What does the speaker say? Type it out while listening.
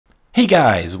Hey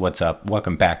guys, what's up?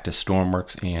 Welcome back to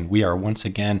Stormworks, and we are once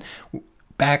again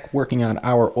back working on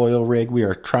our oil rig. We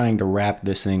are trying to wrap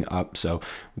this thing up, so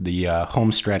the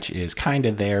home stretch is kind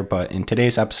of there, but in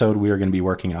today's episode we are going to be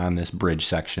working on this bridge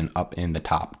section up in the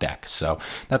top deck. So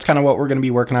that's kind of what we're going to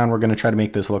be working on. We're going to try to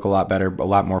make this look a lot better, a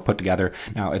lot more put together.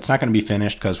 Now, it's not going to be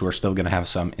finished because we're still going to have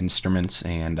some instruments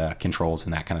and controls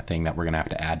and that kind of thing that we're going to have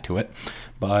to add to it.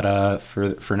 But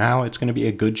for now, it's going to be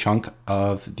a good chunk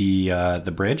of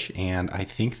the bridge, and I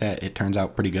think that it turns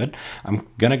out pretty good. I'm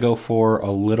going to go for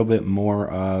a little bit more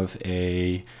of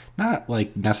a, not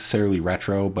like necessarily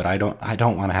retro, but I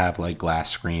don't want to have like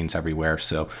glass screens everywhere.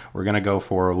 So we're going to go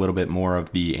for a little bit more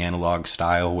of the analog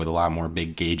style with a lot more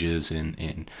big gauges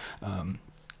and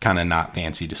kind of not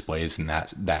fancy displays and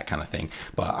that kind of thing.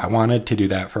 But I wanted to do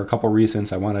that for a couple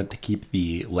reasons. I wanted to keep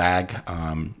the lag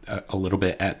a little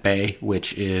bit at bay,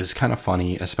 which is kind of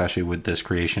funny, especially with this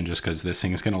creation, just because this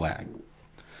thing is going to lag.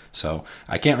 So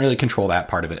I can't really control that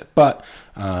part of it, but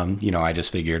you know, I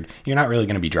just figured you're not really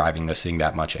going to be driving this thing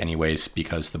that much anyways,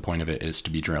 because the point of it is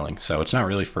to be drilling. So it's not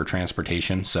really for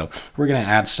transportation. So we're going to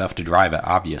add stuff to drive it,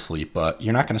 obviously, but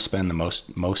you're not going to spend the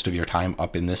most of your time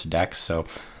up in this deck. So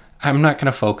I'm not going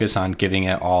to focus on giving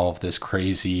it all of this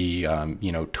crazy,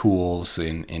 you know, tools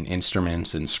and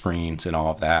instruments and screens and all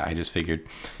of that. I just figured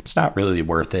it's not really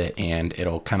worth it, and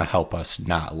it'll kind of help us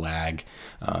not lag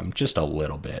just a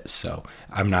little bit. So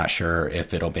I'm not sure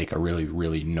if it'll make a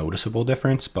really noticeable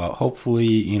difference, but hopefully,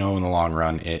 you know, in the long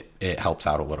run, it helps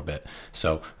out a little bit.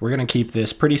 So we're going to keep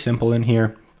this pretty simple in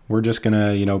here. We're just going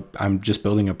to, you know, I'm just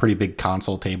building a pretty big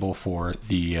console table for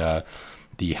the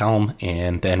helm,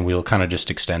 and then we'll kind of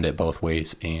just extend it both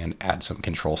ways and add some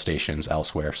control stations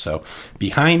elsewhere. So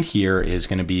behind here is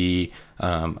going to be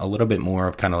a little bit more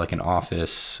of kind of like an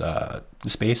office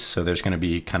space. So there's going to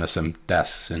be kind of some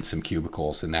desks and some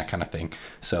cubicles and that kind of thing.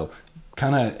 So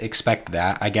kind of expect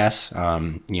that, I guess.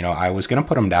 You know, I was going to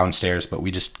put them downstairs, but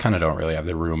we just kind of don't really have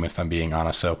the room, if I'm being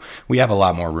honest. So we have a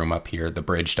lot more room up here. The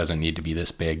bridge doesn't need to be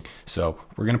this big. So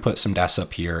we're going to put some desks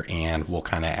up here, and we'll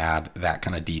kind of add that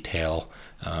kind of detail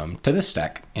to this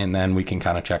deck, and then we can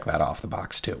kind of check that off the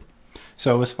box too.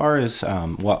 So as far as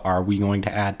what are we going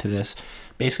to add to this,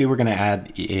 basically we're going to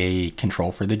add a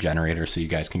control for the generator so you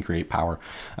guys can create power,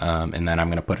 and then I'm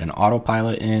going to put an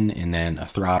autopilot in, and then a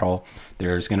throttle.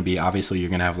 There's going to be, obviously you're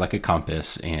going to have like a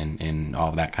compass and all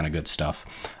of that kind of good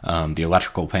stuff. The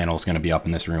electrical panel is going to be up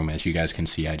in this room. As you guys can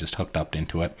see, I just hooked up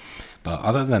into it. But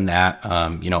other than that,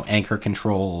 you know, anchor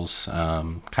controls,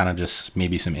 kind of just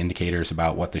maybe some indicators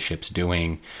about what the ship's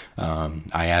doing.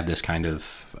 I add this kind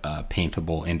of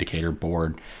paintable indicator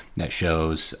board that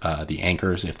shows the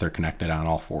anchors if they're connected on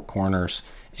all four corners,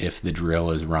 if the drill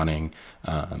is running,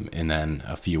 and then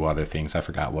a few other things. I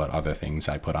forgot what other things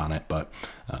I put on it, but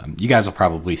you guys will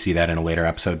probably see that in a later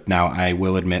episode. Now, I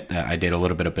will admit that I did a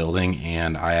little bit of building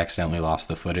and I accidentally lost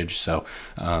the footage. So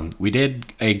we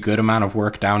did a good amount of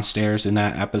work downstairs in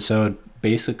that episode.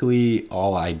 Basically,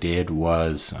 all I did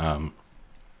was kind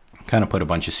of put a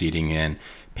bunch of seating in,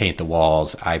 paint the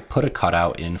walls. I put a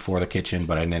cutout in for the kitchen,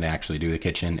 but I didn't actually do the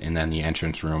kitchen. And then the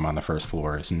entrance room on the first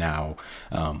floor is now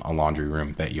a laundry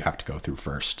room that you have to go through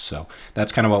first. So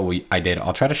that's kind of what I did.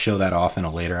 I'll try to show that off in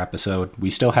a later episode. We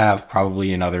still have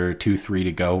probably another 2-3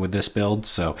 to go with this build.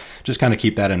 So just kind of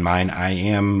keep that in mind. I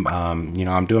am, you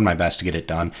know, I'm doing my best to get it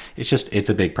done. It's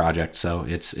a big project, so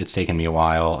it's taken me a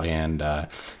while, and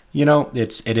you know,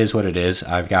 it is what it is.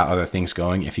 I've got other things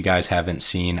going. If you guys haven't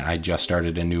seen, I just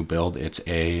started a new build. It's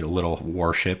a little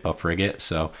warship, a frigate.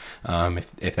 So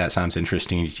if that sounds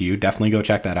interesting to you, definitely go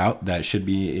check that out. That should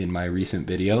be in my recent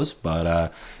videos.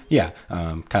 But yeah,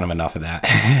 kind of enough of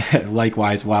that.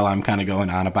 Likewise, while I'm kind of going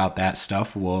on about that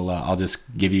stuff, I'll just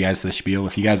give you guys the spiel.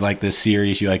 If you guys like this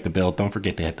series, you like the build, don't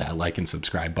forget to hit that like and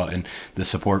subscribe button. The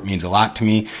support means a lot to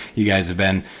me. You guys have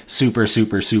been super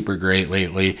great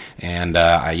lately, and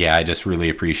yeah, I just really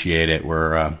appreciate it.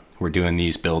 We're doing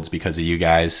these builds because of you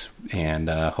guys, and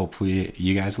hopefully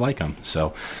you guys like them.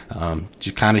 So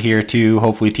just kind of here to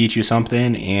hopefully teach you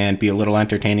something and be a little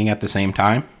entertaining at the same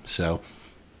time. So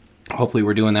hopefully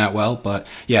we're doing that well. But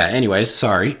yeah, anyways,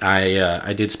 sorry,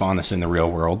 I did spawn this in the real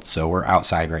world, so we're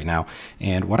outside right now.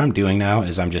 And what I'm doing now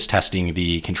is I'm just testing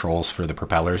the controls for the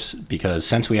propellers, because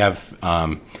since we have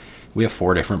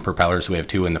 4 different propellers, we have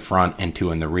 2 in the front and 2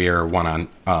 in the rear, one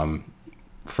on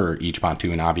for each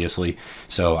pontoon, obviously.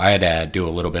 So I had to do a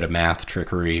little bit of math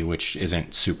trickery, which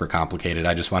isn't super complicated.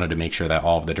 I just wanted to make sure that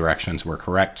all of the directions were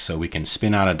correct, so we can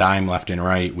spin on a dime left and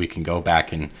right, we can go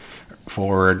back and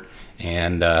forward,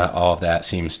 and all of that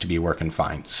seems to be working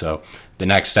fine. So the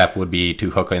next step would be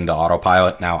to hook in the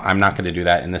autopilot. Now, I'm not going to do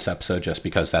that in this episode just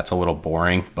because that's a little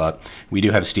boring, but we do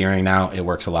have steering now. It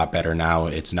works a lot better now.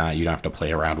 It's not, you don't have to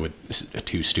play around with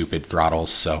 2 stupid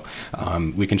throttles. So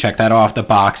we can check that off the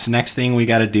box. Next thing we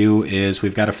got to do is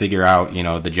we've got to figure out, you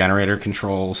know, the generator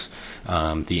controls,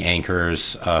 the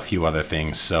anchors, a few other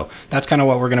things. So that's kind of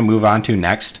what we're going to move on to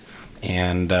next.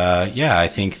 And yeah, I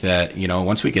think that, you know,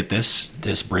 once we get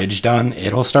this bridge done,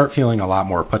 it'll start feeling a lot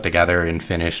more put together and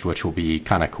finished, which will be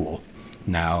kind of cool.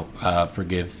 Now,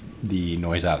 forgive the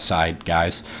noise outside,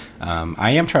 guys.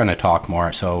 I am trying to talk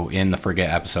more. So in the Forget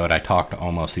episode, I talked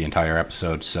almost the entire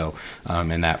episode. So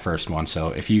in that first one. So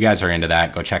if you guys are into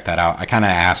that, go check that out. I kind of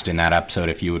asked in that episode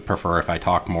if you would prefer if I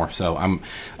talk more. So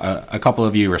a couple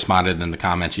of you responded in the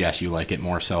comments, yes, you like it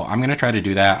more. So I'm going to try to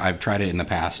do that. I've tried it in the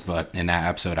past, but in that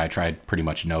episode, I tried pretty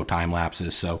much no time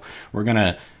lapses. So we're going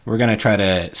to try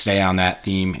to stay on that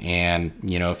theme. And,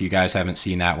 you know, if you guys haven't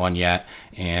seen that one yet,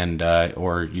 and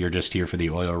or you're just here for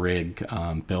the oil rig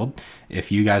build, if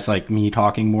you guys like me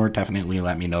talking more, definitely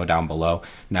let me know down below.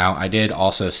 Now, I did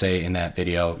also say in that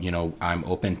video, you know, I'm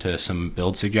open to some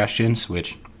build suggestions,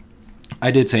 which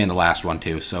I did say in the last one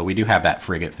too. So we do have that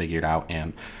frigate figured out,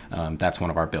 and that's one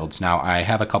of our builds. Now, I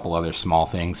have a couple other small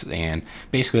things, and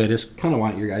basically I just kind of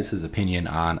want your guys' opinion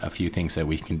on a few things that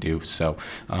we can do. So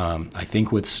I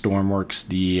think with Stormworks,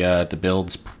 the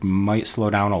builds might slow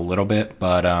down a little bit,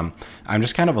 but I'm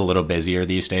just kind of a little busier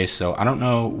these days. So I don't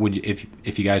know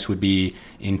if you guys would be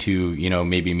into, you know,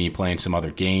 maybe me playing some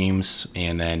other games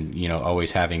and then, you know,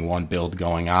 always having one build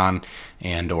going on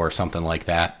and or something like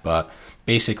that. But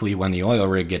basically, when the oil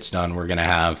rig gets done, we're going to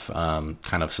have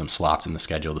kind of some slots in the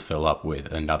schedule to fill up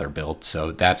with another build.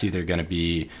 So that's either going to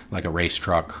be like a race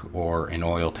truck or an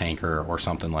oil tanker or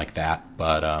something like that.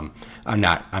 But I'm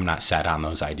not set on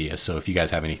those ideas. So if you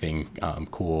guys have anything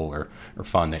cool or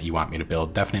fun that you want me to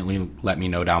build, definitely let me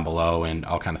know down below, and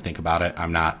I'll kind of think about it.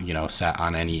 I'm not, you know, set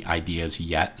on any ideas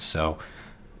yet. So,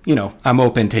 you know, I'm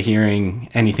open to hearing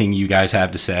anything you guys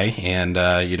have to say, and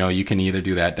you know, you can either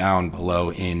do that down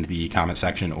below in the comment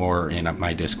section or in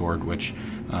my Discord, which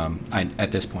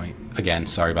at this point, again,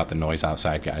 sorry about the noise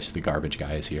outside, guys, the garbage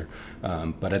guy is here,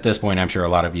 but at this point, I'm sure a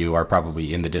lot of you are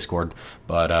probably in the Discord,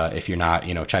 but if you're not,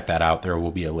 you know, check that out. There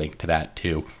will be a link to that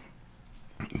too.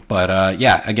 But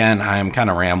yeah, again, I'm kind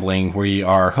of rambling. We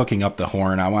are hooking up the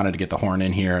horn. I wanted to get the horn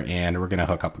in here, and we're going to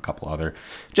hook up a couple other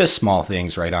just small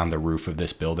things right on the roof of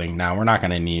this building. Now, we're not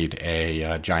going to need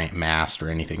a giant mast or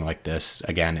anything like this.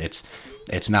 Again,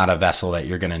 it's not a vessel that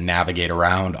you're going to navigate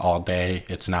around all day.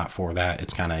 It's not for that.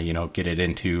 It's kind of, you know, get it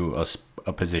into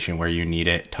a position where you need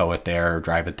it, tow it there, or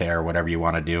drive it there, whatever you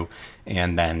want to do,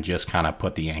 and then just kind of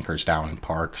put the anchors down and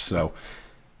park. So,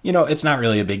 you know, it's not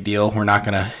really a big deal. We're not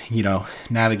going to, you know,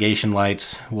 navigation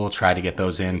lights, we'll try to get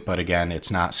those in. But again, it's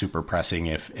not super pressing.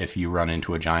 If you run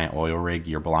into a giant oil rig,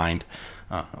 you're blind.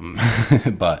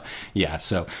 But yeah,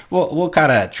 so we'll try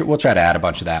to add a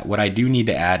bunch of that. What I do need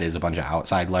to add is a bunch of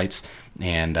outside lights.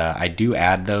 And I do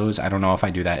add those. I don't know if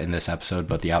I do that in this episode,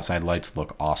 but the outside lights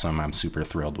look awesome. I'm super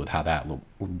thrilled with how that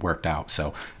worked out.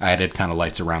 So I added kind of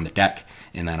lights around the deck,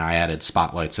 and then I added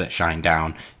spotlights that shine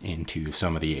down into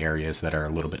some of the areas that are a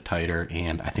little bit tighter,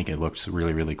 and I think it looks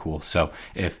really, really cool. So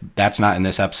if that's not in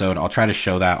this episode, I'll try to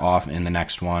show that off in the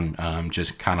next one,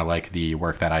 just kind of like the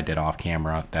work that I did off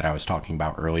camera that I was talking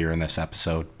about earlier in this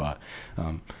episode. But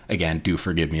again, do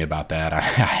forgive me about that.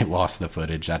 I lost the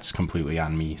footage. That's completely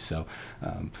on me. So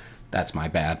that's my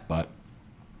bad. But,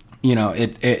 you know,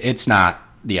 it's not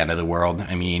the end of the world.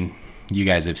 I mean, you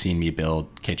guys have seen me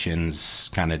build kitchens,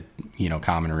 kind of, you know,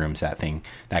 common rooms, that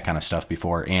kind of stuff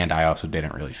before, and I also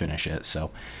didn't really finish it.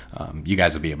 So you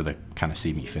guys will be able to kind of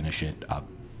see me finish it up.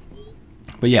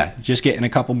 But yeah, just getting a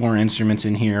couple more instruments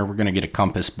in here. We're going to get a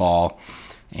compass ball,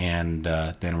 and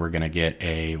then we're going to get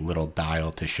a little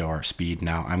dial to show our speed.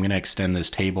 Now I'm going to extend this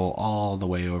table all the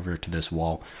way over to this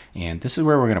wall, and this is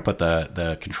where we're going to put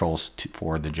the controls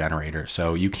for the generator.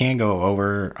 So you can go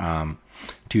over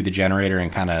to the generator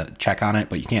and kind of check on it,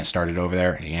 but you can't start it over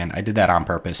there. And I did that on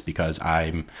purpose because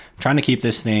I'm trying to keep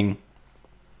this thing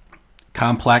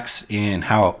complex in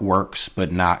how it works,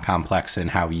 but not complex in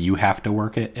how you have to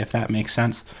work it, if that makes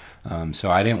sense. So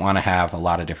I didn't want to have a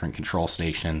lot of different control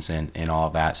stations and all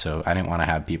of that. So I didn't want to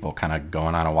have people kind of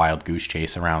going on a wild goose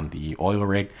chase around the oil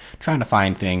rig, trying to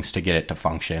find things to get it to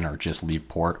function or just leave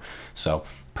port. So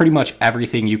pretty much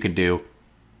everything you could do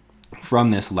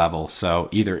from this level, so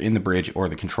either in the bridge or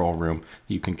the control room,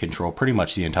 you can control pretty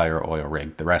much the entire oil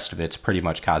rig. The rest of it's pretty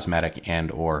much cosmetic and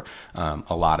or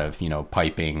a lot of, you know,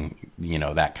 piping, you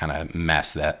know, that kind of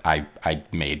mess that I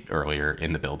made earlier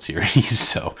in the build series.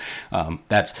 So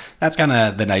that's kind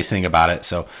of the nice thing about it.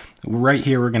 So right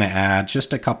here, we're going to add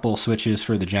just a couple switches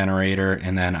for the generator.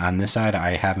 And then on this side,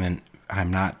 I'm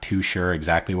not too sure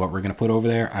exactly what we're going to put over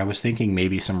there. I was thinking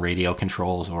maybe some radio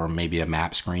controls or maybe a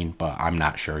map screen, but I'm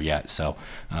not sure yet. So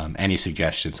any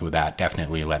suggestions with that,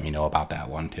 definitely let me know about that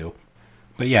one too.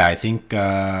 But yeah, I think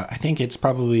it's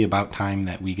probably about time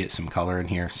that we get some color in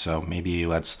here. So maybe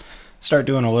let's start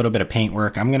doing a little bit of paint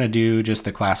work. I'm going to do just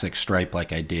the classic stripe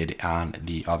like I did on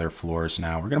the other floors.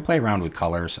 Now we're going to play around with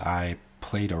colors. I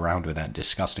played around with that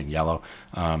disgusting yellow,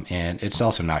 and it's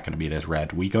also not going to be this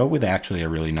red. We go with actually a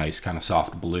really nice kind of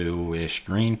soft bluish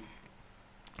green,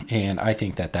 and I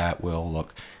think that will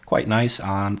look quite nice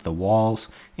on the walls,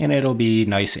 and it'll be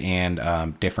nice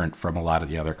and different from a lot of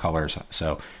the other colors.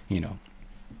 So, you know,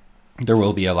 there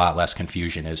will be a lot less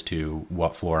confusion as to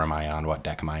what floor am I on, what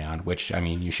deck am I on, which, I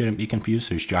mean, you shouldn't be confused.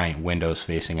 There's giant windows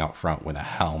facing out front with a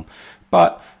helm,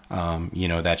 but you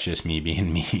know, that's just me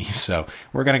being me. So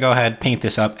we're going to go ahead, paint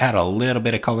this up, add a little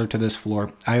bit of color to this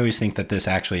floor. I always think that this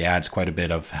actually adds quite a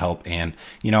bit of help. And,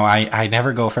 you know, I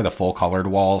never go for the full colored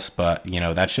walls, but, you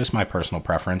know, that's just my personal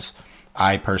preference.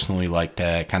 I personally like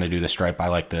to kind of do the stripe. I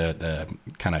like the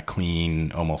kind of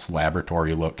clean, almost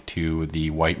laboratory look to the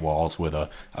white walls with a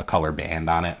color band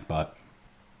on it. But,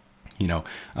 you know,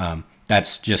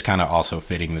 that's just kind of also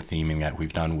fitting the theming that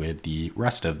we've done with the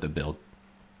rest of the build.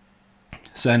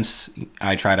 Since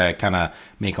I try to kind of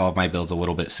make all of my builds a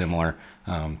little bit similar,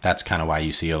 that's kind of why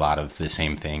you see a lot of the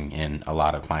same thing in a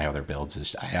lot of my other builds.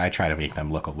 Is I try to make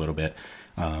them look a little bit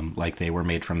like they were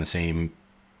made from the same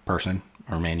person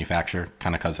or manufacturer,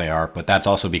 kind of because they are. But that's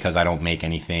also because I don't make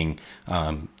anything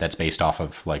that's based off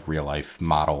of like real life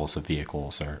models of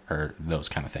vehicles or those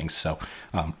kind of things. So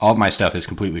all of my stuff is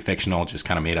completely fictional, just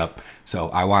kind of made up. So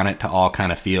I want it to all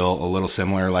kind of feel a little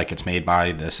similar, like it's made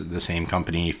by the same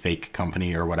company, fake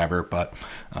company or whatever. But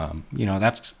you know,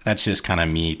 that's just kind of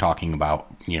me talking about,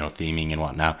 you know, theming and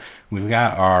whatnot. We've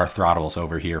got our throttles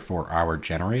over here for our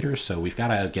generators, so we've got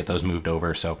to get those moved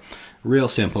over. So real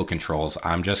simple controls.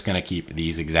 I'm just going to keep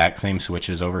these exact same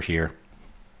switches over here.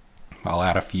 I'll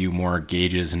add a few more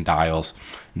gauges and dials.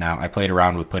 Now, I played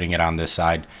around with putting it on this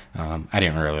side. I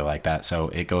didn't really like that, so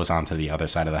it goes onto the other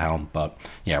side of the helm. But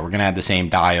yeah, we're going to add the same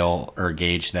dial or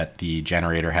gauge that the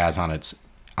generator has on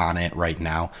it right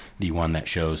now, the one that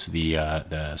shows the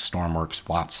Stormworks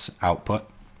watts output.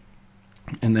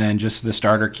 And then just the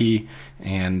starter key,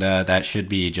 and that should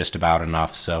be just about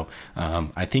enough. So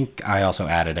I think I also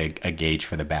added a gauge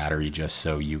for the battery just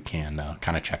so you can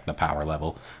kind of check the power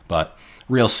level. But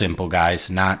real simple, guys,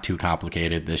 not too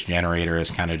complicated. This generator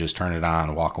is kind of just turn it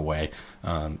on, walk away.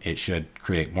 It should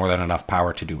create more than enough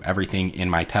power to do everything. In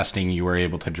my testing, you were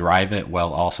able to drive it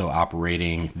while also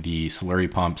operating the slurry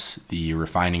pumps, the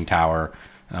refining tower,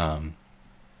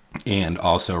 and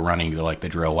also running the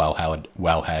drill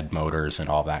wellhead motors and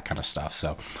all that kind of stuff.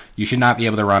 So you should not be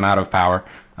able to run out of power.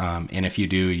 And if you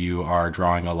do, you are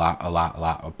drawing a lot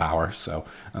of power. So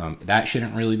that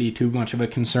shouldn't really be too much of a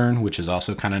concern, which is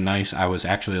also kind of nice. I was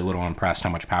actually a little impressed how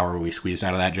much power we squeezed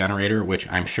out of that generator,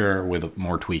 which I'm sure with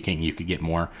more tweaking you could get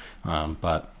more.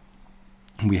 But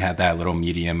we had that little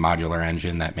medium modular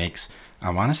engine that makes,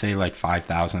 I want to say, like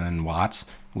 5,000 watts,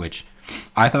 which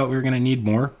I thought we were going to need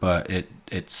more, but it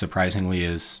surprisingly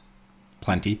is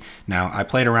plenty. Now, I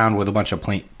played around with a bunch of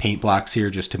paint blocks here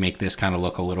just to make this kind of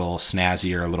look a little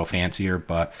snazzier, a little fancier,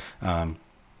 but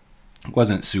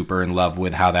wasn't super in love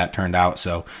with how that turned out.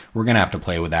 So we're going to have to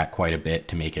play with that quite a bit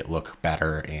to make it look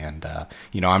better. And,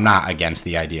 you know, I'm not against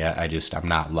the idea. I'm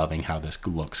not loving how this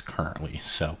looks currently.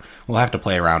 So we'll have to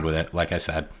play around with it, like I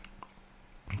said.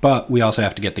 But we also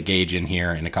have to get the gauge in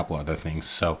here and a couple other things.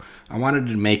 So I wanted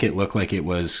to make it look like it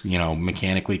was, you know,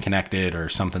 mechanically connected or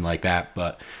something like that.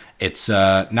 But it's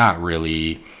not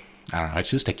really, I don't know, it's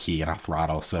just a key and a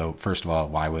throttle. So first of all,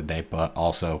 why would they? But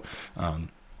also,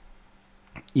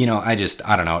 you know, I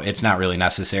don't know. It's not really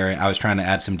necessary. I was trying to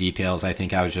add some details. I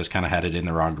think I was just kind of headed in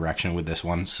the wrong direction with this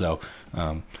one. So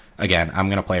again, I'm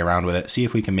going to play around with it, see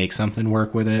if we can make something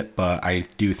work with it. But I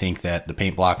do think that the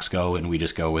paint blocks go and we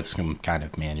just go with some kind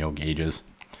of manual gauges.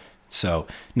 So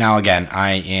now again,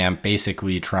 I am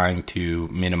basically trying to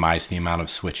minimize the amount of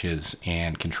switches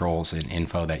and controls and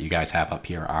info that you guys have up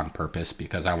here on purpose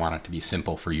because I want it to be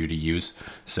simple for you to use.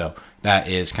 So that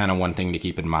is kind of one thing to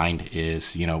keep in mind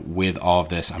is, you know, with all of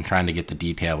this, I'm trying to get the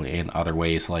detail in other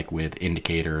ways, like with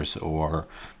indicators or,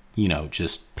 you know,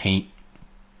 just paint.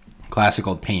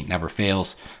 Classical paint never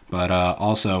fails, but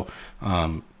also,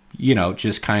 you know,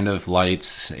 just kind of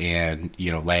lights and,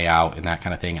 you know, layout and that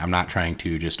kind of thing. I'm not trying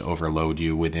to just overload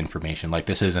you with information. Like,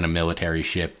 this isn't a military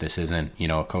ship. This isn't, you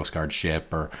know, a Coast Guard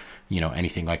ship or, you know,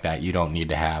 anything like that. You don't need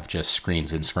to have just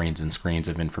screens and screens and screens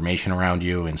of information around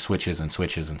you and switches and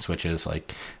switches and switches.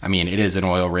 Like, I mean, it is an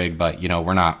oil rig, but, you know,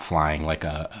 we're not flying like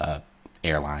a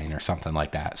airline or something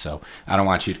like that. So I don't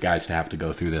want you guys to have to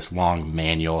go through this long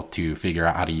manual to figure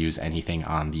out how to use anything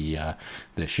on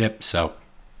the ship. So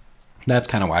that's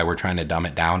kind of why we're trying to dumb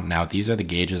it down. Now, these are the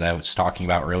gauges I was talking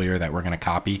about earlier that we're going to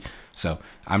copy. So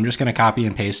I'm just going to copy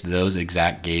and paste those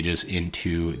exact gauges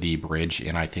into the bridge,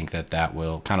 and I think that that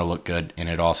will kind of look good. And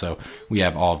it also, we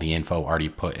have all the info already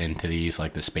put into these,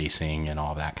 like the spacing and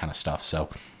all that kind of stuff. So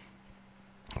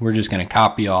we're just going to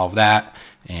copy all of that.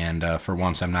 And for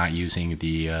once, I'm not using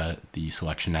the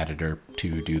selection editor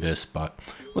to do this, but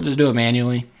we'll just do it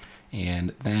manually.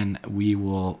 And then we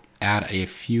will add a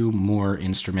few more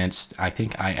instruments. I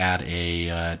think I add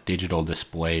a digital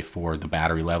display for the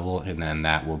battery level, and then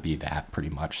that will be that pretty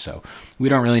much. So we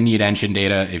don't really need engine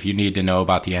data. If you need to know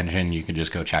about the engine, you can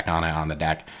just go check on it on the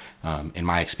deck. In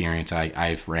my experience,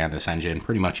 I've ran this engine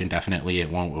pretty much indefinitely. It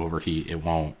won't overheat. It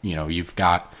won't, you know, you've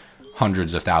got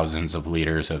hundreds of thousands of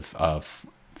liters of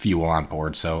fuel on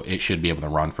board, so it should be able to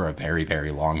run for a very,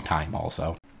 very long time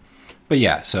also. But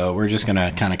yeah, so we're just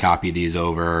gonna kind of copy these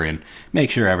over and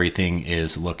make sure everything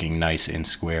is looking nice and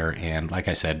square. And like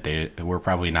I said, we're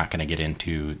probably not gonna get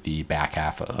into the back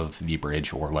half of the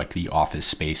bridge or like the office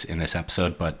space in this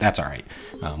episode, but that's all right.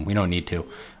 We don't need to.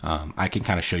 I can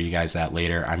kind of show you guys that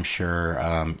later. I'm sure,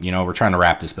 you know, we're trying to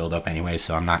wrap this build up anyway,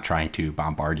 so I'm not trying to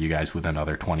bombard you guys with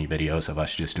another 20 videos of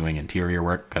us just doing interior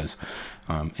work, because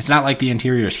it's not like the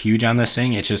interior is huge on this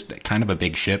thing. It's just kind of a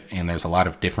big ship, and there's a lot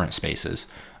of different spaces.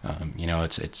 You know,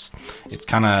 it's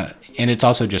kind of, and it's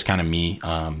also just kind of me.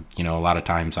 You know, a lot of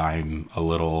times I'm a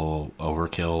little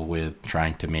overkill with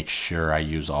trying to make sure I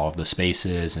use all of the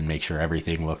spaces and make sure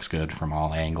everything looks good from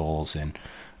all angles, and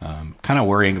kind of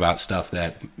worrying about stuff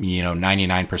that, you know,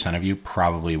 99% of you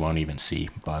probably won't even see.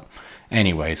 But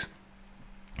anyways,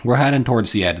 we're heading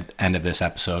towards the end of this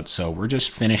episode, so we're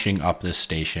just finishing up this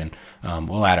station.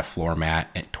 We'll add a floor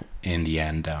mat in the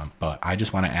end, but I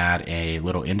just want to add a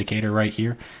little indicator right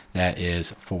here that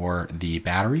is for the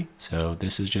battery. So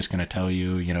this is just going to tell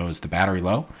you, you know, is the battery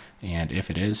low? And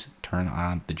if it is, turn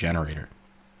on the generator.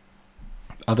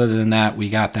 Other than that, we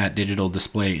got that digital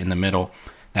display in the middle.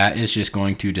 That is just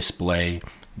going to display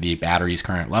the battery's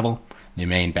current level, the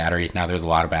main battery. Now, there's a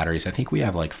lot of batteries. I think we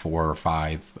have like 4 or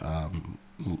 5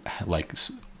 like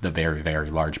the very,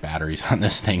 very large batteries on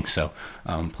this thing, so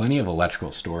plenty of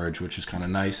electrical storage, which is kind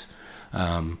of nice.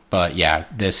 But yeah,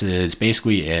 this is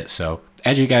basically it. So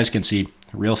as you guys can see,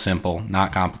 real simple,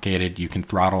 not complicated. You can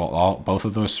throttle both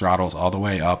of those throttles all the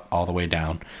way up, all the way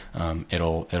down.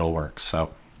 It'll work.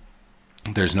 So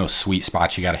there's no sweet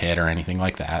spots you got to hit or anything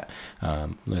like that.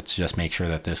 Let's just make sure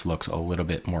that this looks a little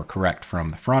bit more correct from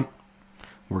the front.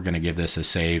 We're going to give this a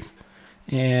save,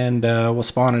 and we'll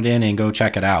spawn it in and go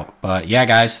check it out. But yeah,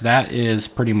 guys, that is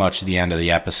pretty much the end of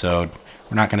the episode.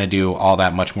 We're not going to do all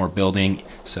that much more building.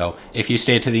 So if you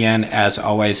stayed to the end, as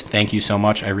always, thank you so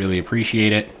much. I really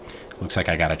appreciate it. Looks like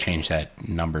I got to change that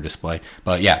number display.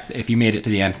 But yeah, if you made it to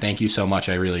the end, thank you so much.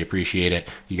 I really appreciate it.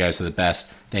 You guys are the best.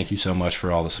 Thank you so much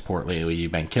for all the support lately.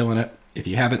 You've been killing it. If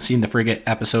you haven't seen the frigate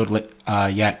episode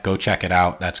yet, go check it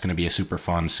out. That's going to be a super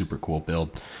fun, super cool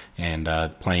build, and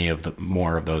plenty of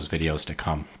more of those videos to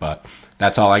come. But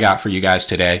that's all I got for you guys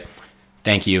today.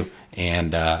 Thank you,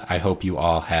 and I hope you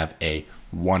all have a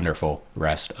wonderful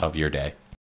rest of your day.